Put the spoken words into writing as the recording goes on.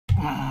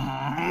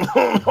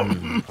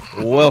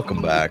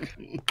Welcome back.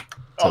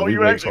 So we you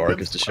wait actually for did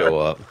Arcus to show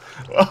up.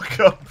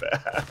 Welcome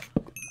back.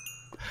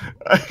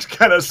 I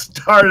kind of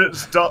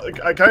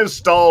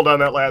stalled on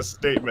that last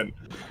statement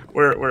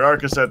where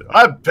Arcus said,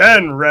 "I've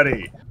been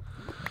ready."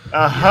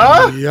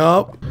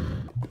 Yup.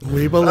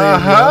 We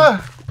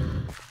believe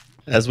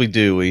As we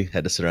do, we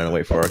had to sit around and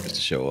wait for Arcus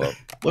to show up.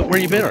 Where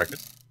you been,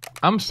 Arcus?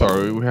 I'm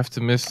sorry, we have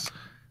to miss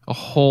a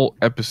whole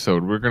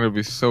episode. We're gonna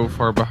be so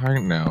far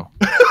behind now.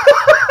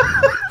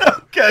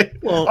 Okay.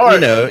 Well, All right. you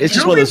know, it's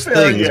just one of those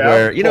things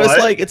where, you know,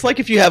 but- it's like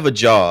if you have a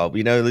job,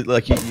 you know,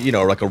 like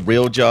like a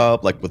real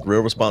job, like with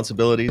real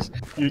responsibilities,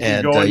 You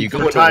and go you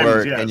go into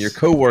work, and your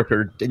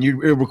coworker, and it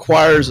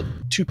requires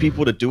two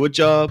people to do a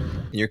job,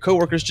 and your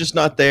coworker's just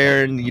not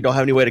there, and you don't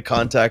have any way to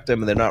contact them,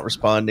 and they're not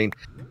responding.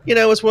 You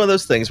know, it's one of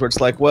those things where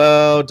it's like,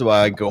 well, do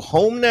I go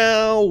home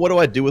now? What do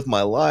I do with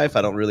my life?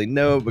 I don't really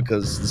know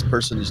because this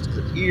person just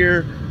isn't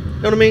here.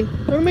 Know what I mean?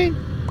 Know what I mean?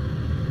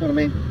 Know what I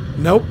mean?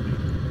 Nope.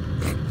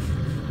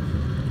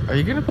 Are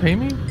you gonna pay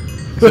me?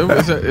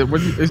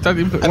 Is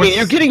that I mean,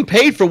 you're getting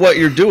paid for what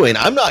you're doing.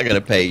 I'm not going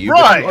to pay you,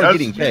 Right, but you are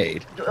getting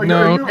paid. Are you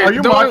No,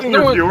 mocking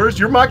your one- viewers?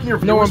 You're mocking your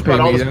no one viewers,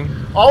 pay but me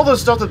then. all the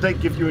stuff that they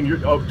give you in your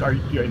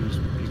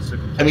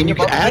I mean, you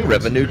can add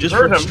revenue just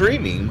from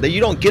streaming. That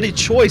you don't get a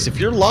choice. If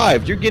you're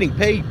live, you're getting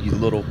paid, you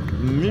little...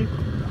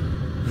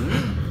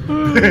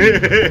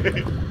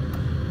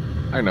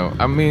 I know.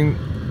 I mean,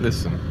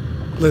 listen.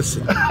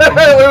 Listen. We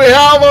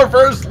have our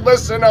first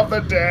listen of the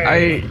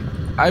day.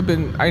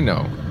 I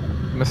know.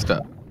 Messed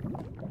up.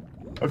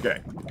 Okay.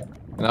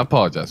 And I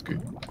apologize,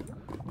 Good.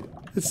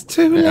 It's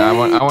too late. Yeah, I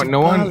want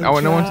no one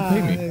to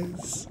pay me.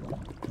 apologize.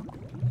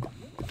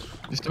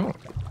 Just don't.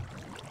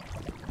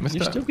 Messed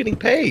You're up. still getting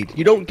paid.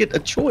 You don't get a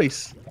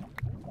choice.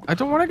 I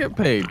don't want to get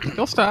paid.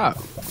 Don't stop.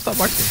 Stop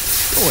watching.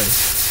 Go away.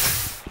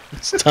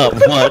 Stop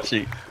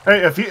watching.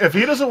 Hey, if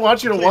he doesn't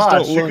want you to Please watch,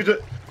 don't you look.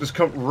 could just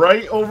come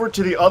right over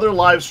to the other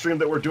live stream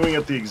that we're doing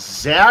at the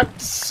exact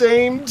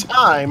same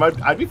time.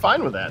 I'd be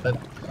fine with that.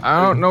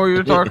 I don't know what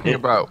you're talking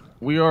about.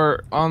 We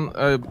are on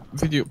a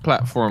video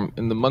platform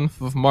in the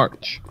month of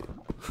March.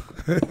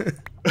 It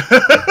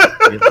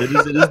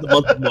is the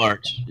month of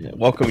March. Yeah,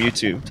 welcome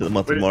YouTube to the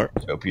month of March.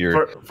 Hope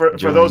you're For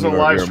those on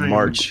live your stream,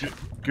 March.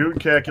 Goot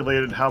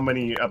calculated how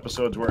many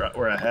episodes were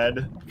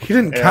ahead. He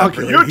didn't And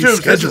calculate. for he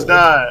YouTube's, this is scheduled.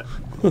 not.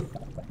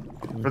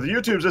 For the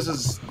YouTube's, this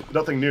is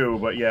nothing new,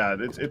 but yeah,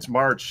 it's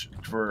March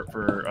for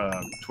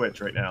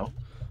Twitch right now.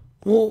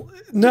 Well,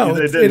 no,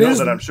 They it didn't know is.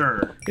 that, I'm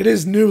sure. It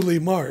is newly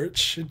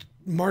March.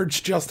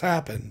 March just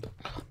happened.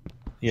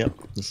 Yep.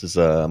 This is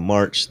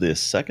March the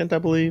 2nd, I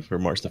believe, or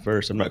March the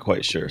 1st. I'm not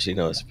quite sure. So you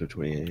know it's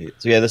between.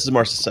 So yeah, this is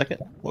March the 2nd.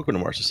 Welcome to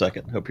March the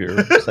 2nd. Hope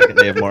your second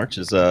day of March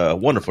is a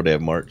wonderful day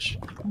of March.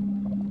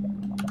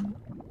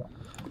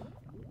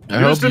 I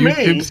hope to me.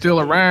 YouTube's still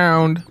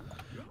around.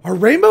 Are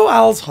Rainbow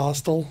Owls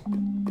hostile?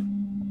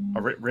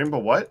 A rainbow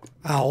what?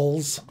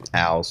 Owls.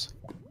 Owls.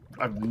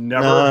 I've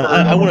never No, heard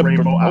I of a want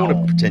rainbow to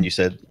owl. pretend you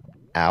said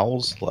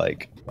owls,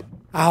 like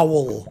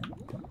Owl.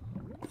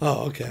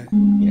 Oh, okay.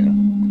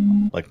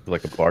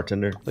 like a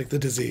bartender. Like the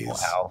disease.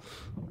 Wow.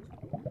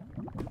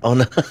 Oh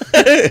no.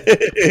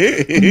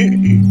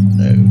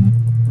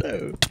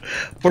 no.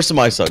 Pour some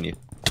ice on you.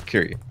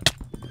 Cure you.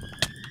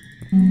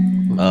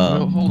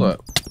 Oh, hold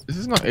up. This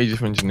is not Age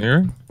of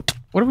Engineering.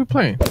 What are we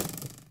playing?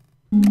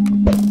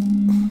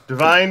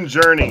 Divine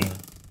Journey.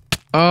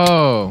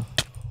 Oh.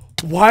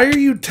 Why are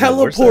you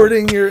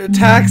teleporting your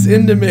attacks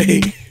into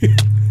me?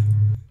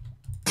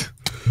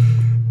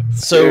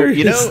 So,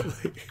 you know,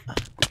 Seriously.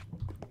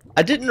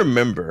 I didn't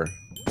remember.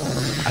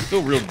 I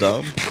feel real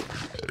dumb.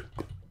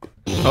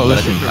 Oh, But I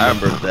listen. didn't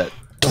remember that.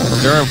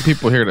 There are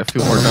people here that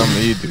feel more dumb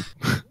than you do.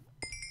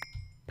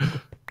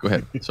 Go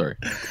ahead. Sorry.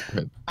 Go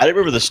ahead. I didn't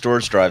remember the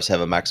storage drives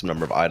have a maximum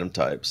number of item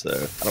types, though.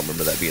 I don't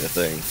remember that being a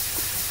thing.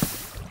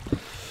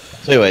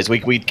 So, anyways,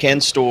 we can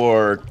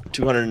store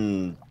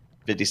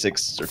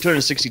 256 or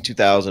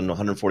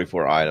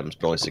 262,144 items,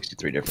 but only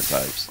 63 different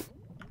types.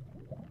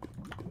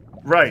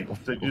 Right.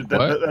 What?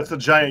 That's the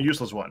giant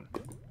useless one.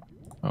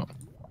 Oh.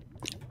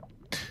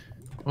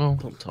 Well,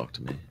 Don't talk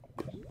to me.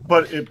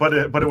 But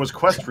it was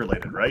quest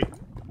related, right?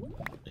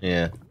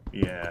 Yeah.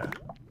 Yeah.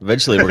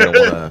 Eventually, we're gonna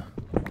want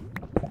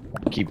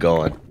to keep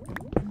going,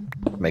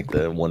 make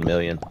the 1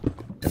 million,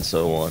 and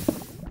so on.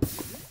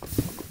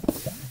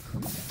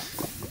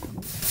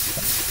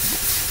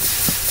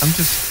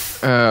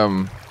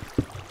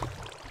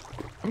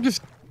 I'm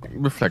just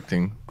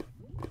reflecting.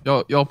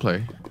 Y'all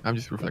play. I'm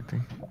just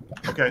reflecting.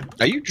 Okay.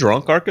 Are you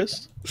drunk,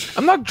 Arcus?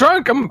 I'm not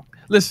drunk.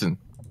 Listen.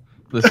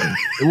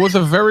 It was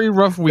a very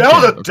rough weekend.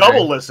 That was a okay?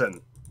 double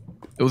listen.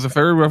 It was a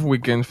very rough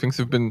weekend. Things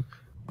have been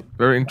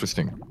very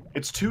interesting.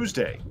 It's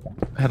Tuesday.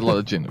 I had a lot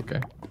of gin. Okay.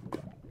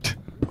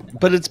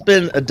 But it's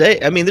been a day.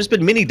 I mean, there's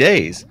been many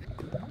days.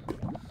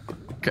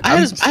 Okay,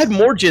 I had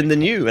more gin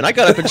than you, and I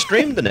got up and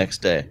streamed the next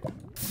day.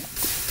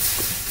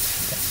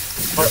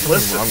 But What's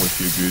listen, wrong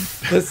with you, dude?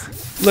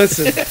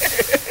 Listen.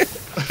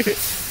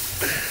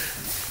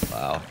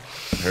 Wow,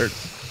 it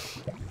hurts.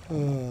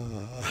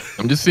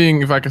 I'm just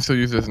seeing if I can still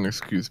use it as an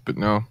excuse, but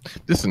no.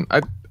 Listen,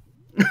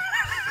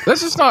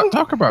 Let's just not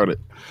talk about it.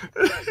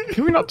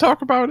 Can we not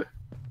talk about it?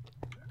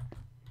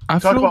 I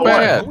Talk feel about What's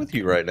bad. wrong with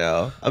you right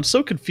now? I'm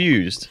so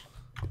confused.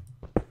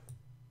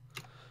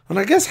 And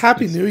I guess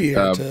Happy New Year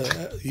Um,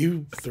 to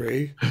you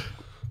three.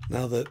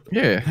 Now that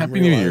Yeah, I'm Happy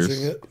New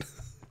realizing Year's. it.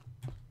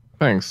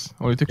 Thanks.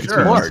 Only took you Sure.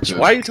 2 months. March. to-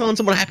 Why are you telling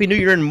someone Happy New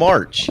Year in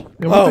March? Yeah,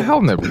 what Oh. the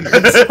hell, Nebby?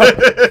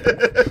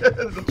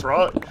 That's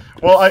wrong.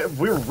 Well,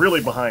 we're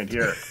really behind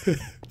here.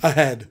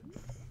 Ahead.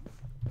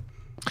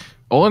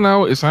 All I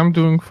know is I'm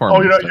doing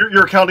farming. Oh, stuff.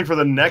 you're accounting for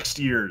the next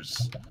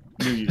year's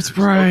New Year's. That's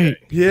right. Okay.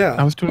 Yeah.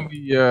 I was doing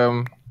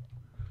the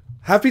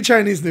Happy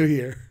Chinese New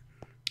Year.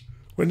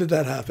 When did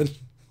that happen?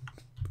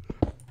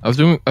 I was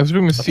doing the I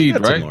think seed,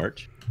 that's in right?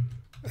 March.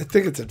 I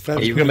think it's in Yeah,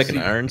 February. you're gonna make an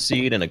iron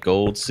seed and a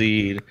gold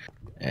seed,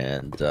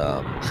 and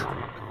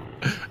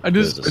I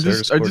just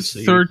There's a Circus I Court just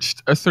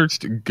seed.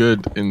 searched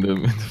good in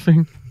the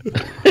thing.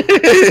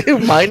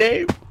 my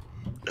name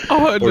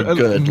Oh, or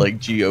good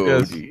like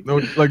Yes, GOD.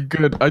 no, like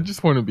good. I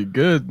just want to be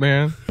good,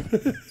 man.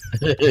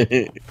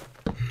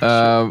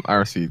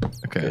 Our seed.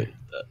 Okay,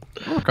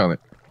 I'll work on it.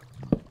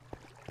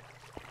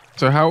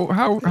 So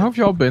how have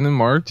y'all been in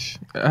March?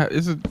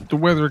 Is it the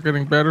weather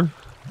getting better?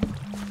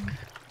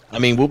 I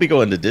mean, we'll be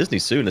going to Disney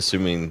soon,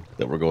 assuming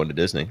that we're going to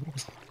Disney.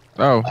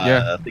 Oh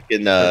yeah.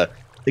 I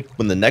think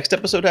when the next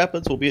episode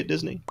happens, we'll be at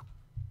Disney.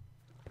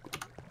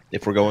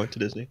 If we're going to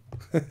Disney.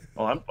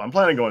 Oh, I'm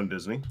planning on going to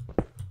Disney.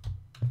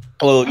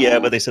 Well, yeah,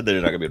 but they said they're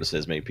not gonna be able to see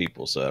as many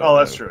people. So I don't Oh,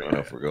 that's know. true, I don't know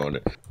yeah. if we're going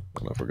to. I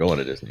don't know if we're going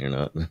to Disney or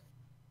not.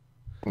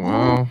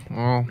 Well,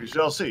 We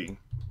shall see.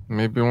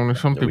 maybe only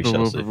some Yeah, we people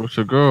shall will see. be able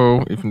to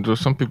go, even though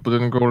some people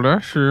didn't go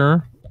last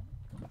year.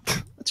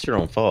 It's your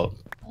own fault.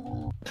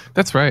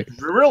 That's right.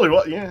 Really?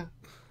 What? Yeah.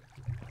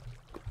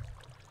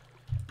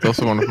 It's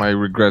also one of my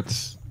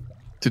regrets.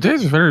 Today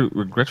is a very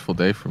regretful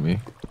day for me.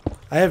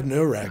 I have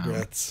no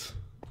regrets.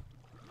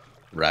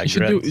 You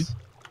should do Ragrats.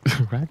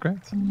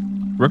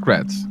 Rugrats?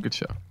 Rugrats. Good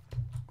show.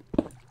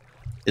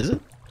 Is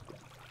it?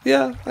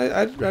 Yeah,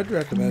 I'd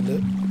recommend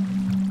it.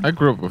 I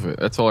grew up with it.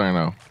 That's all I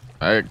know.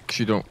 I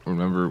actually don't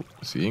remember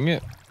seeing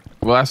it.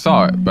 Well, I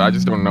saw it, but I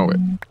just don't know it.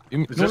 You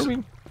know what I this-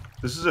 mean?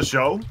 This is a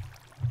show.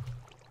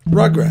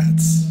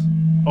 Rugrats.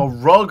 Oh,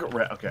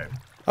 Rugrat. Okay.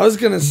 I was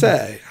gonna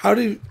say,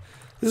 this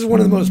is one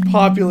of the most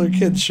popular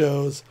kids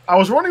shows I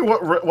was wondering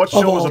what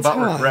show was all about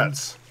time.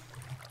 regrets.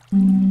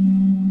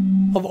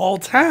 of all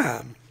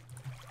time.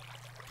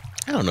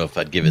 I don't know if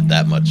I'd give it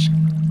that much.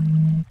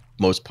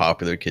 Most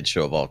popular kids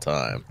show of all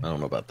time. I don't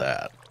know about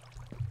that.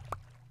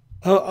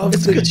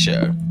 It's a good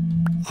show.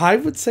 I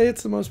would say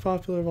it's the most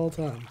popular of all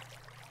time.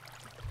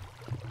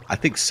 I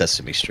think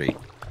Sesame Street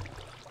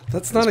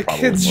That's not is a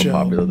probably kids more show.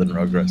 popular than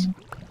Rugrats.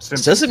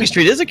 Simpsons. Sesame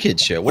Street is a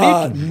kids show.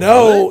 What do you?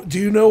 No. Do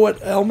you know what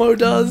Elmo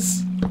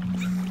does?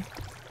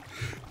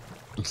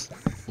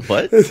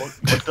 What?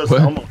 What does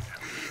What? Elmo?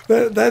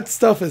 That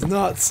stuff is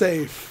not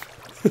safe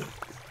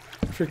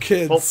for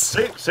kids. Well,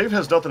 safe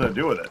has nothing to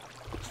do with it.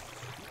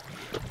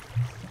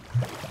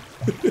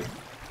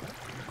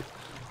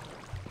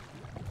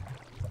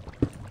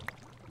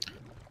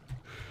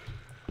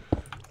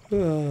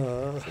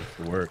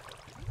 For work.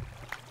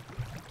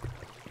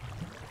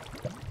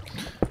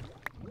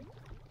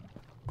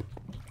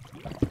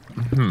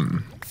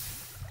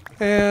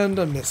 And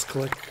a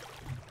misclick.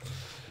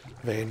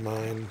 Vein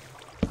mine.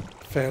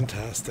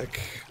 Fantastic.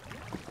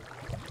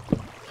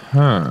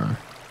 Huh.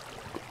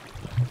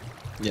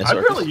 Yes, I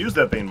Arcus? barely use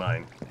that vein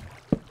mine.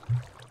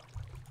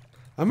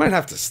 I might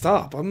have to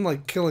stop. I'm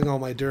like killing all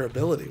my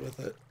durability with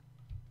it.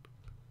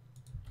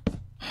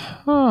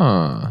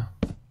 Huh.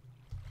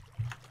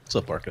 What's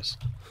up, Arcus?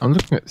 I'm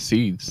looking at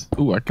seeds.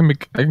 Ooh, I can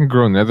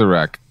grow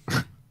netherrack.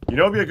 You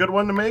know, it'd be a good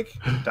one to make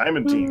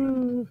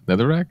Diamantine.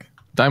 Netherrack?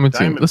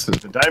 Diamantine. Listen,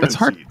 the diamond that's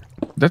hard. seed.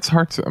 That's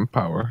hard to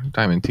empower.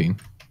 Diamantine.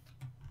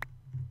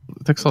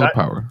 It takes all the Di-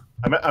 power.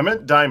 I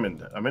meant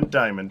diamond. I meant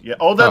diamond. Yeah.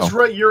 Oh, that's Oh.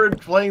 right. You're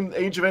playing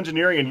Age of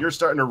Engineering, and you're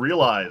starting to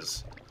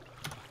realize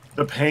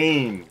the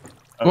pain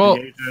of Well-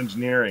 the Age of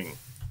Engineering.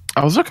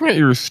 I was looking at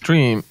your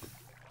stream,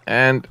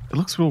 and it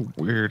looks real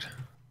weird.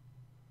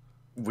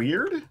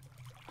 Weird?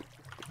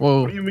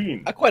 Well, What do you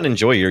mean? I quite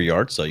enjoy your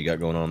yard sale you got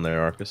going on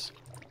there, Arcus.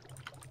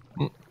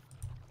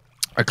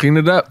 I cleaned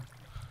it up.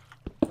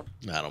 I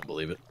don't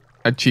believe it.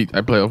 I cheat.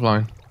 I play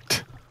offline.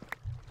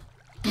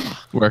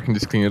 Where I can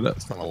just clean it up.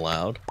 It's not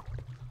allowed.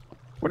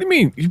 What do you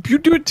mean? You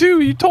do it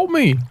too. You told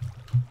me.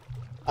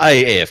 I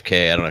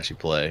AFK. I don't actually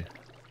play.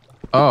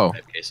 Oh,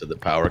 AFK so that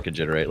power can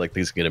generate, like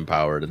things get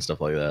empowered and stuff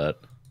like that.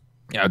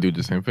 yeah, I do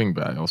the same thing,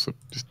 but I also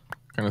just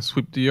kind of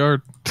sweep the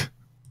yard.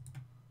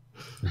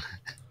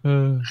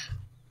 Do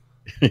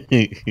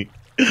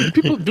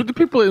the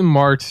people in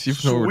March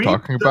even know what we're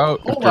talking about?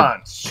 If Hold they're-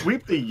 on.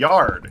 Sweep the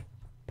yard.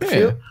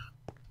 Yeah,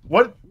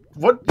 What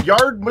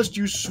yard must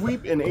you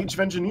sweep in Age of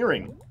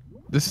Engineering?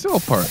 the still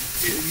part.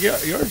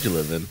 Yard you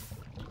live in.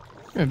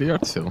 Yeah, the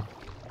yard still.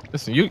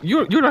 Listen, you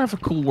don't have a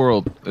cool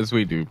world as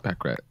we do,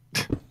 Pack Rat.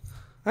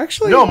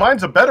 Actually, No,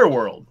 mine's a better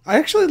world. I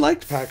actually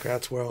liked Pack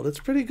Rat's World. It's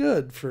pretty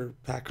good for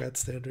Pack Rat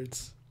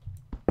standards.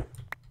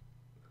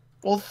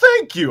 Well,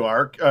 thank you,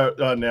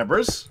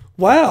 Nebris.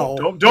 Wow.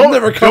 Don't I'm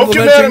never don't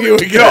complimenting you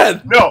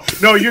again. No.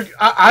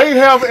 I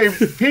have a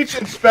peach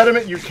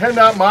impediment. You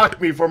cannot mock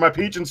me for my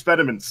peach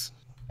impediments.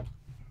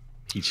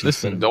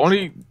 Listen, the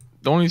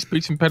only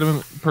speech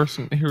impediment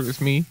person here is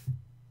me,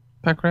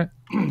 Packrat.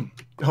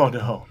 Oh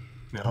no,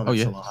 that's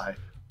yes. a lie.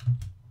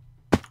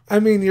 I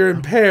mean, you're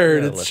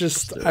impaired. Yeah, It's let's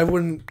just, just I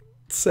wouldn't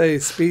say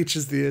speech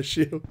is the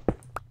issue.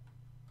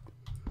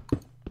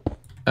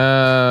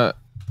 Yeah,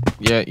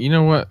 you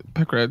know what,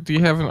 Packrat? Do you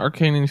have an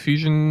arcane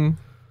infusion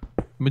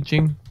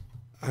machine?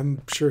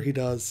 I'm sure he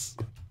does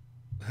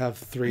have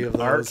 3 of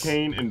those.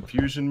 Arcane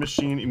infusion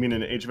machine. You mean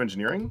in Age of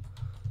Engineering?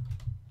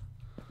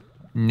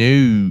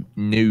 No,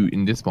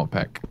 in this mod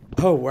pack.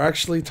 Oh, we're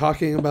actually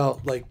talking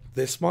about, like,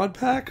 this mod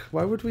pack?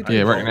 Why would we do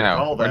Yeah, that? right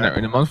now,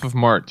 in the month of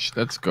March.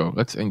 Let's go.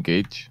 Let's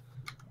engage.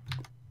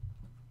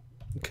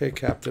 Okay,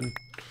 Captain.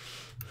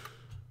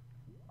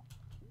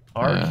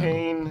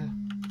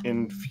 Arcane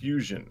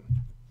infusion.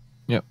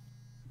 Yep.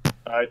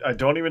 I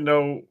don't even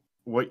know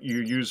what you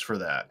use for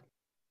that.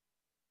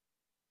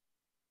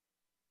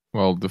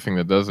 Well, the thing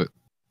that does it.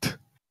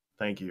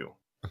 Thank you.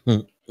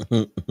 These.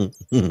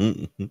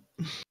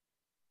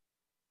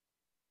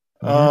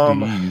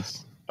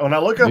 When I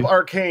look up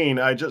arcane,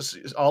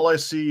 all I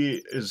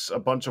see is a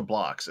bunch of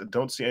blocks. I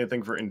don't see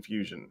anything for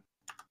infusion.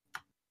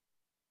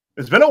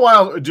 It's been a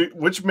while.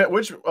 Which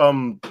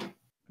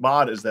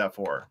mod is that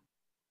for?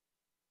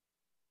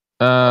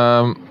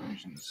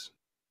 Infusions.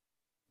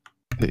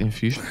 The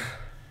infusion.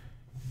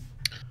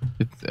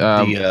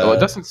 Well, it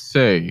doesn't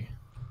say.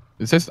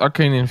 It says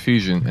arcane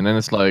infusion, and then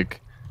it's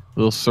like a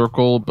little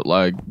circle, but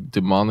like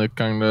demonic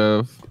kind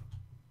of.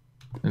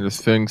 And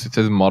there's things. It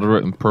says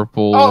moderate in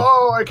purple.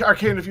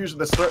 Arcane infusion.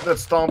 That's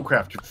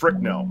Stormcraft. Frick,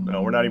 no,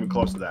 we're not even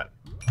close to that.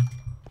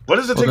 What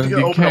does it take to you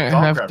open up can't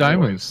Stormcraft? have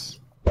diamonds.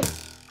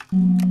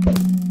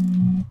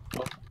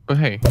 But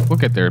hey, we'll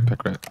get there,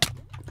 Packrat.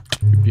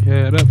 Keep your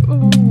head up.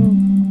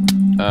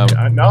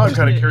 Now I'm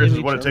kind of curious as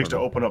what it takes to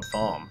open up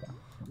Thom.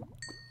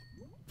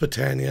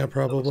 Botania,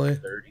 probably.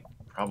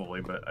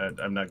 Probably, but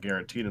I'm not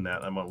guaranteed in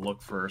that. I'm going to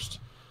look first.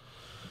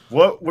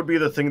 What would be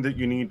the thing that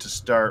you need to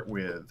start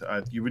with?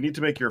 You would need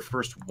to make your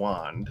first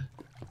wand.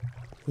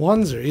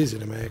 Wands are easy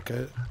to make.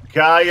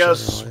 Gaia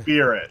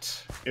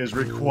Spirit is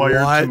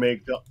required to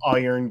make the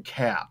iron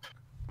cap.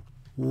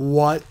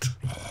 What?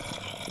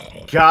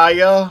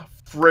 Gaia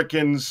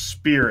frickin'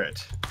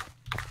 Spirit.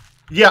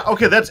 Yeah,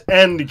 okay, that's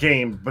end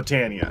game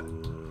Botania.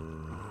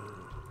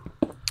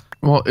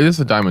 Well, it is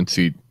a diamond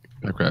seed,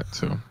 Packrat,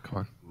 so come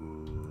on.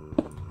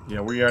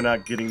 Yeah, we are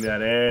not getting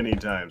that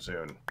anytime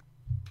soon.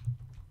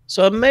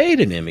 So I made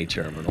an ME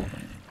terminal.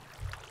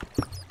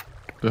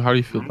 But how do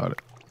you feel about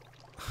it?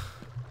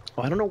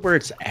 Oh, I don't know where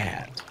it's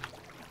at.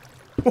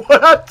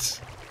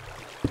 What?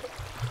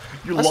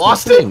 You That's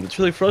lost the it? thing. It's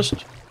really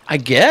frustrating. I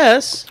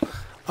guess.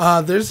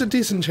 There's a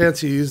decent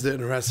chance you used it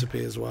in a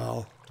recipe as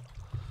well.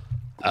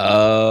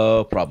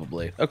 Oh,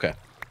 probably. Okay.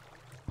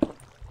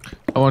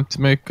 I want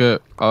to make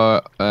a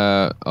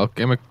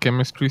alchemic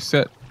chemistry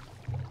set.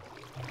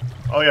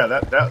 Oh yeah,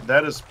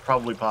 that is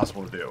probably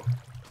possible to do.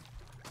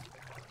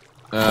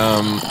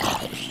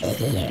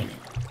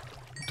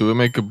 Do we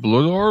make a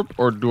blood orb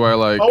or do I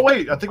like? Oh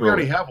wait, I think we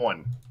already have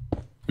one.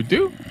 We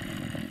do?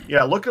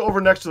 Yeah, look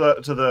over next to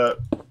the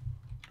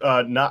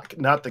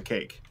not the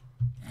cake.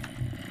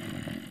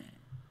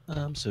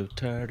 I'm so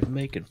tired of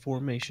making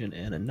formation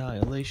and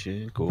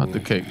annihilation. Cool. Not the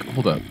cake.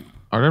 Hold up.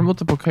 Are there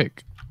multiple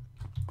cake?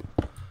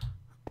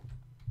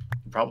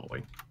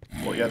 Probably.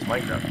 Well, yeah, it's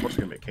Minecraft. Of course, it's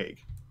gonna be a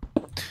cake.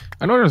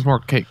 I know there's more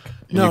cake.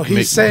 No,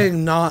 he's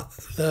saying not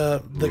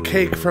the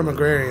cake from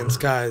Agrarian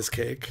Skies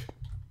cake.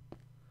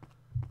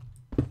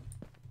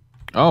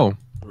 Oh.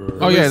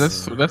 Oh yeah,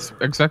 that's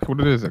exactly what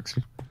it is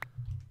actually.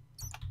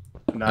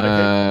 Not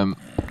a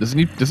cake. Does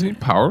it need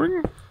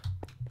powering?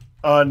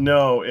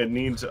 No, it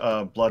needs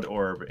a blood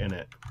orb in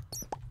it.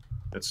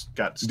 It's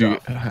got stuff.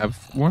 Do you have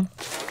one?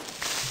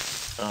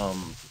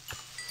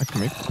 I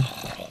can make one.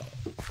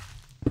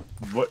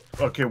 What?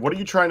 Okay, what are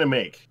you trying to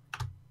make?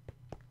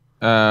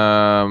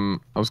 I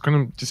was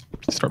gonna just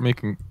start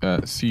making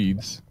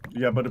seeds.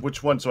 Yeah, but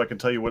which one? So I can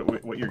tell you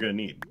what you're gonna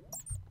need.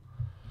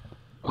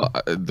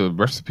 The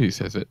recipe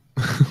says it.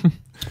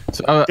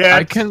 So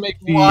I can make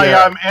the. Why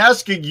I'm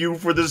asking you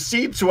for the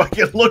seed so I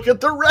can look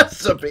at the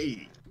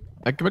recipe.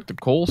 I can make the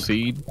coal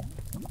seed.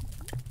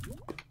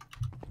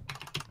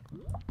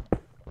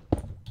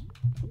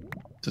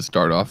 To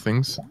start off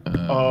things.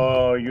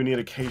 Oh, you need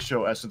a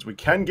Keisho essence. We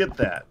can get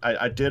that.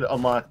 I did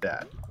unlock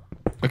that.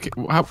 Okay,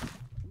 how?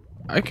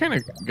 I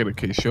can't get a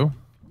Keisho.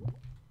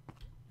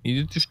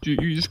 You just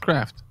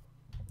craft.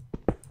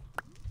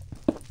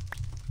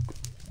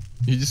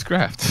 You just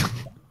craft.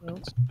 Well,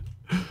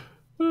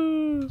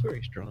 it's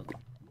very strong.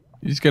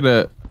 You just get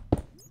a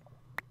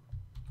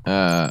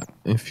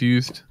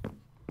infused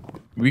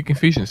weak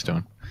infusion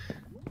stone.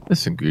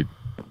 Listen, good.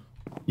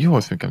 You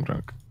always think I'm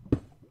drunk.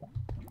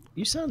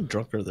 You sound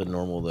drunker than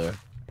normal there.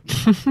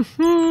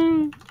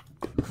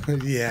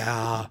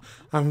 Yeah,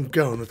 I'm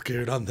going with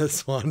Good on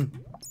this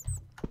one.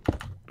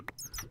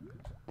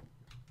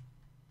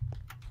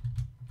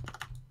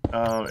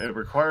 It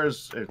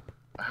requires a.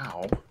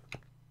 Ow.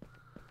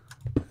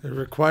 It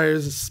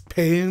requires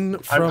pain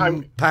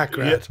from pack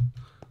rat.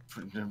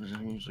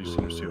 Usually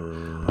seems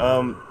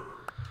to.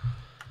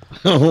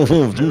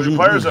 It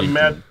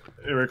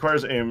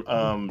requires a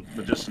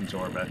magician's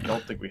orb. I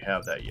don't think we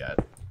have that yet.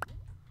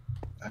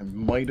 I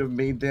might have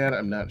made that.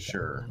 I'm not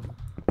sure.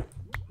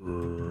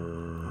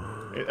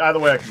 Either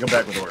way, I can come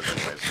back with orbs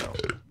anyway. So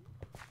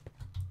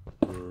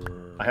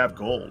I have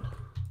gold.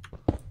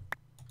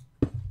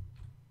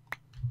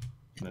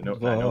 I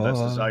know that's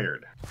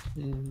desired.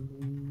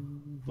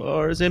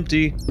 Var is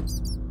empty.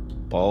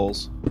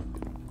 Balls.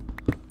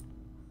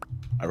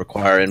 I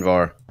require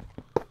Invar.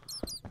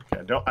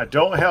 Okay, I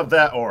don't have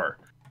that ore.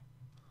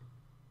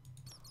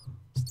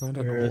 It's not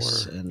an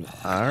There's ore. an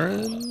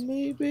iron,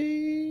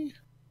 maybe?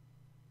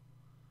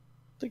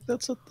 I think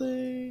that's a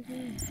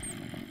thing.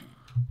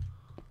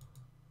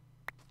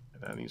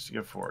 That needs to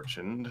get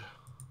fortuned.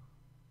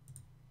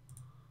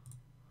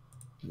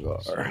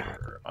 Var.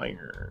 Silver,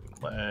 iron,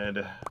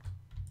 lead.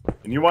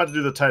 And you want to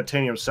do the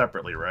titanium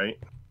separately, right?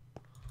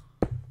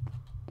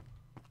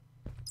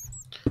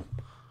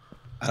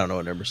 I don't know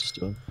what Nimbus is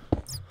doing.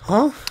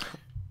 Huh?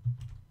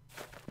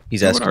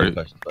 He's asking me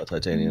questions about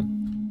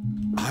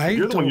titanium.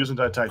 You're the one don't- using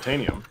that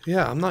titanium.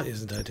 Yeah, I'm not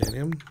using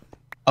titanium.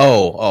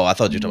 Oh, I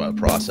thought you were talking about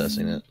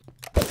processing it.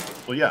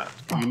 Well, yeah,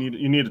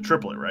 you need to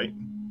triple it, right?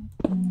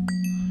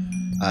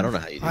 I don't know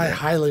how you do I that.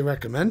 highly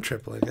recommend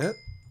tripling it,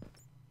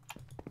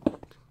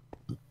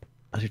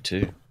 I do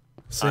too.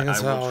 seeing I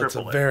as will how it's a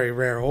triple it. very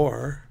rare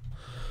ore.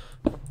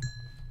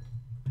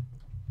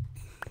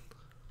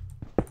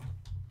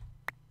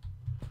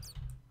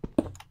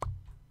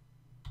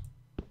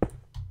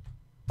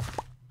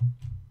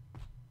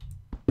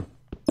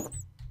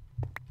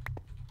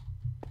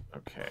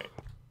 Okay.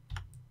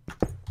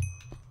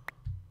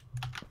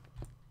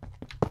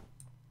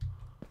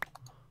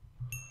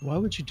 Why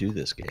would you do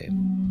this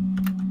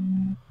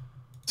game?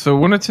 So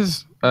when it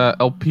says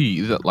LP,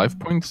 is that life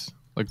points?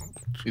 Like,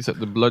 is that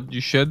the blood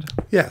you shed?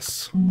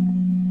 Yes.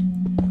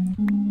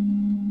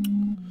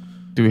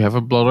 Do we have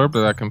a blood orb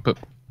that I can put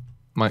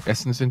my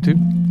essence into?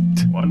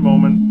 One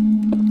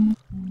moment.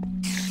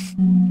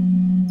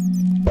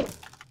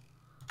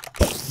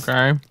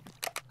 Okay.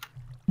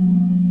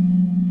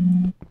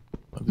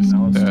 I'll just,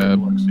 Now let's take a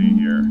look. See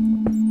here.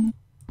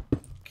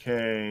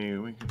 Okay,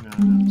 we can.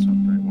 That's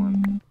not the right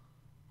one.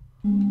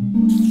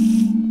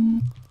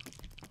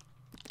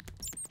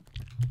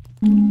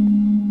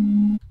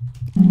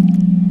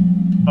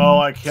 Oh,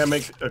 I can't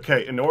make.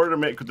 Okay, in order to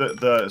make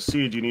the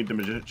seed, you need the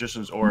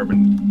magician's orb,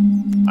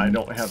 and I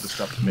don't have the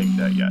stuff to make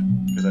that yet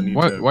because I need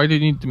to. why do you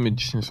need the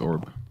magician's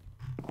orb?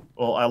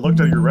 Well, I looked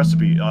at your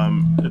recipe.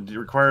 It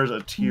requires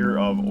a tier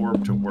of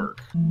orb to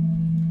work.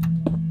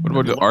 What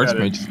about the Look at it.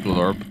 Archmage's blood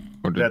orb?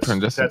 Or the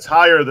Transcendent? That's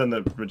higher than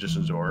the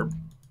magician's orb.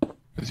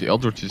 It's the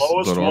Eldritch's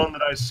Lowest blood one orb.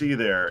 that I see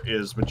there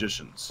is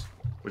magician's,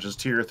 which is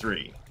tier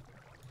 3.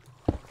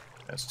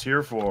 That's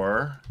tier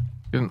 4.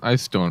 Get an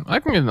ice stone. I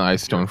can get an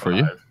ice stone for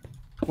you. 5.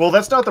 Well,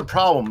 that's not the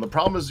problem. The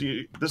problem is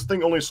this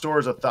thing only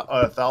stores a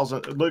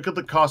 1,000. Look at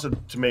the cost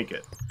to make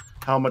it.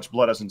 How much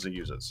blood essence it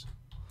uses.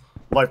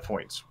 Life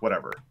points,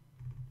 whatever.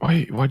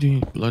 Why do you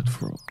need blood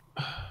for?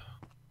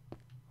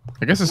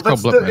 I guess it's Well,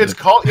 called blood. it's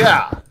called,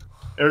 yeah.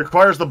 It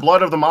requires the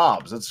blood of the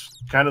mobs. That's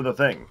kind of the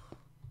thing.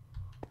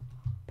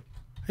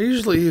 I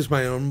usually use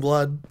my own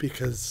blood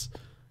because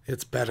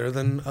it's better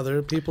than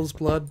other people's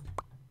blood.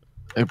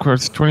 It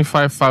requires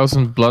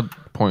 25,000 blood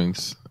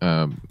points,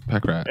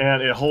 pack rat.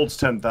 And it holds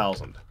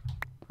 10,000.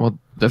 Well,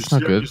 that's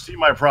not You good. see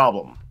my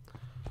problem.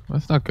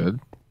 That's not good.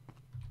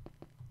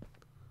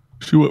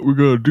 See what we're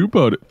gonna do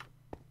about it.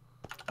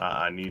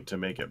 I need to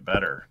make it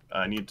better.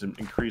 I need to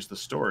increase the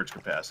storage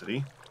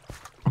capacity.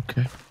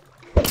 Okay.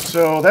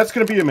 So that's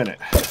going to be a minute.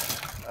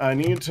 I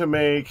need to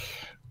make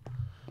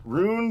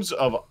runes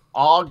of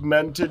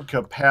augmented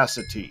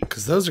capacity.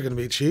 Because those are going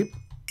to be cheap.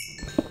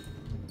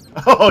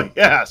 Oh,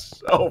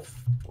 yes. Oh,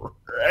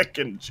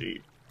 frickin'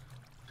 cheap.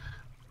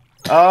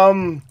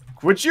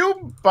 Would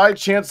you by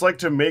chance like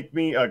to make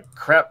me a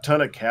crap ton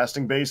of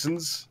casting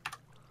basins?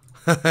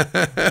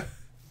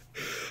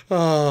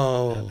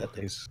 Oh, That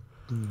thing's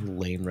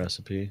lame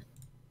recipe.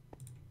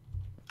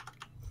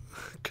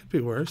 could be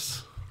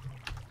worse.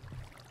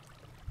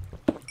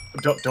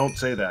 Don't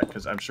say that,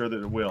 because I'm sure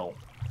that it will.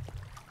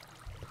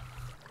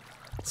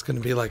 It's going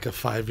to be like a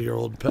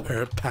 5-year-old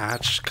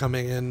patch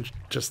coming in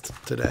just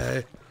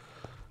today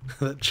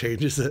that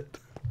changes it.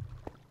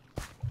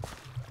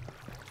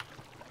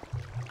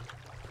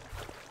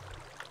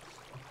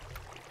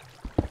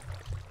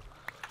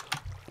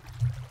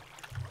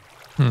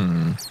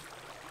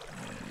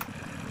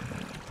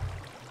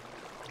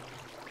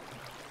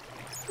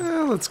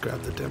 Let's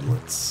grab the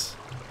dimlets.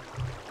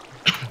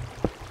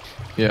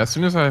 Yeah, as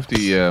soon as I have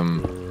the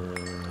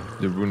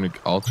runic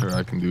altar,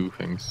 I can do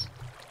things.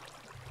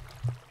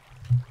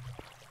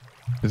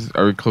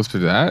 Are we close to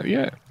that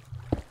yet?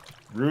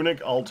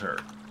 Runic altar.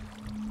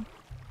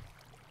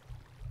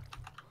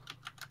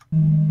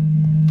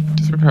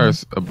 This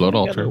requires a blood Got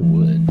altar. no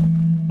wood.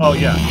 Oh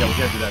yeah, we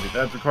can't do that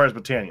either. That requires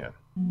Botania.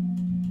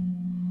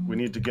 We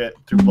need to get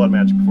through blood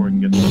magic before we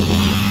can get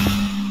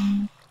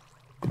to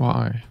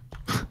Why?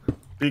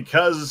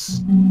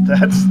 because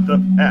that's the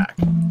hack.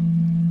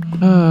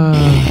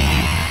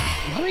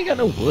 Why do we got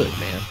no wood,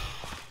 man?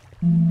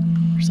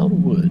 There's all the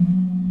wood.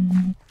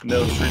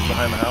 No trees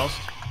behind the house.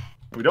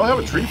 We don't have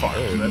a tree farm,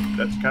 so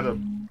that's kind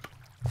of...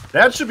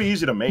 That should be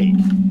easy to make.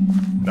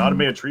 An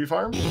automated tree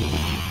farm?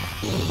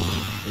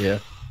 Yeah.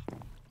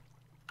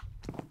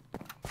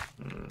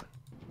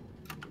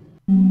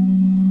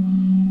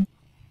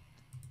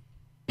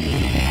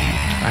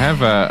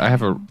 I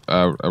have a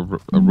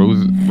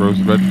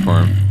rose red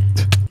farm.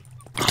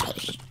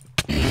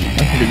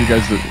 I can get you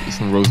guys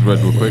some rose red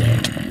real quick.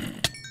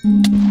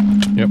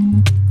 Yep.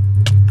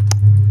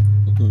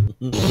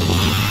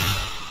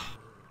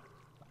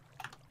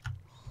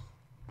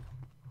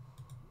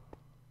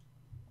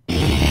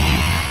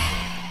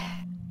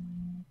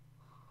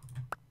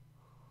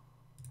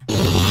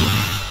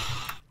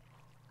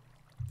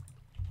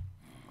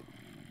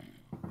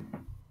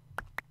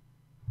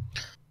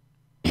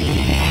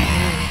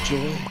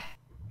 Joy.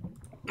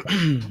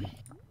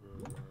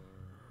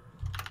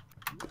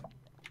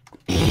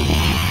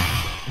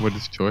 What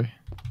is joy?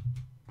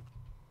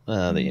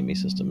 The EME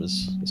system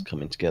is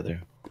coming together.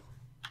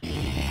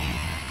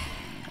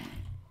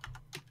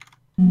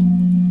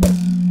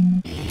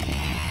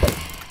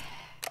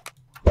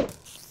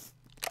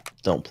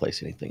 Don't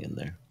place anything in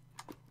there.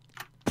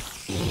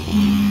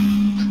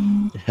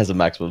 It has a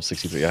maximum of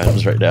 63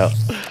 items right now.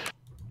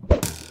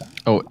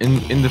 Oh,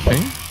 in the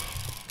thing?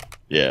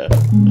 Yeah.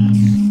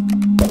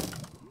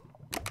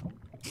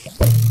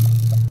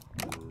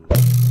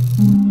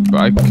 But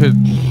I could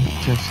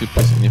potentially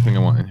place anything I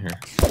want in here.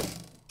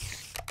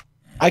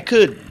 I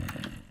could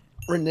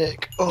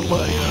renege on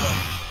my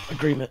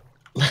agreement.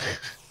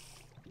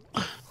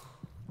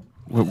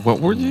 What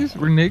word did you use?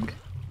 Renege?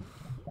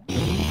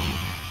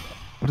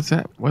 What is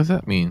that? What does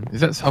that mean?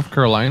 Is that South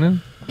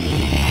Carolina?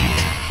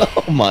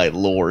 Oh my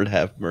lord,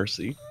 have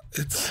mercy.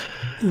 It's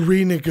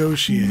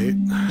renegotiate.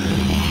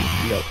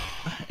 Yep.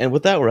 And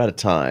with that, we're out of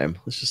time.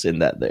 Let's just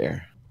end that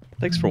there.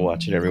 Thanks for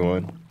watching,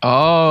 everyone.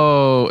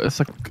 Oh, it's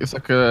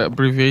like a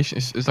abbreviation.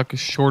 It's like a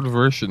short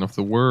version of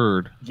the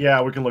word.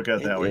 Yeah, we can look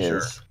at it that way,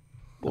 sure.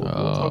 We'll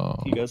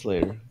talk to you guys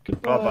later.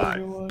 Goodbye. Bye-bye.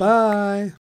 everyone. Bye.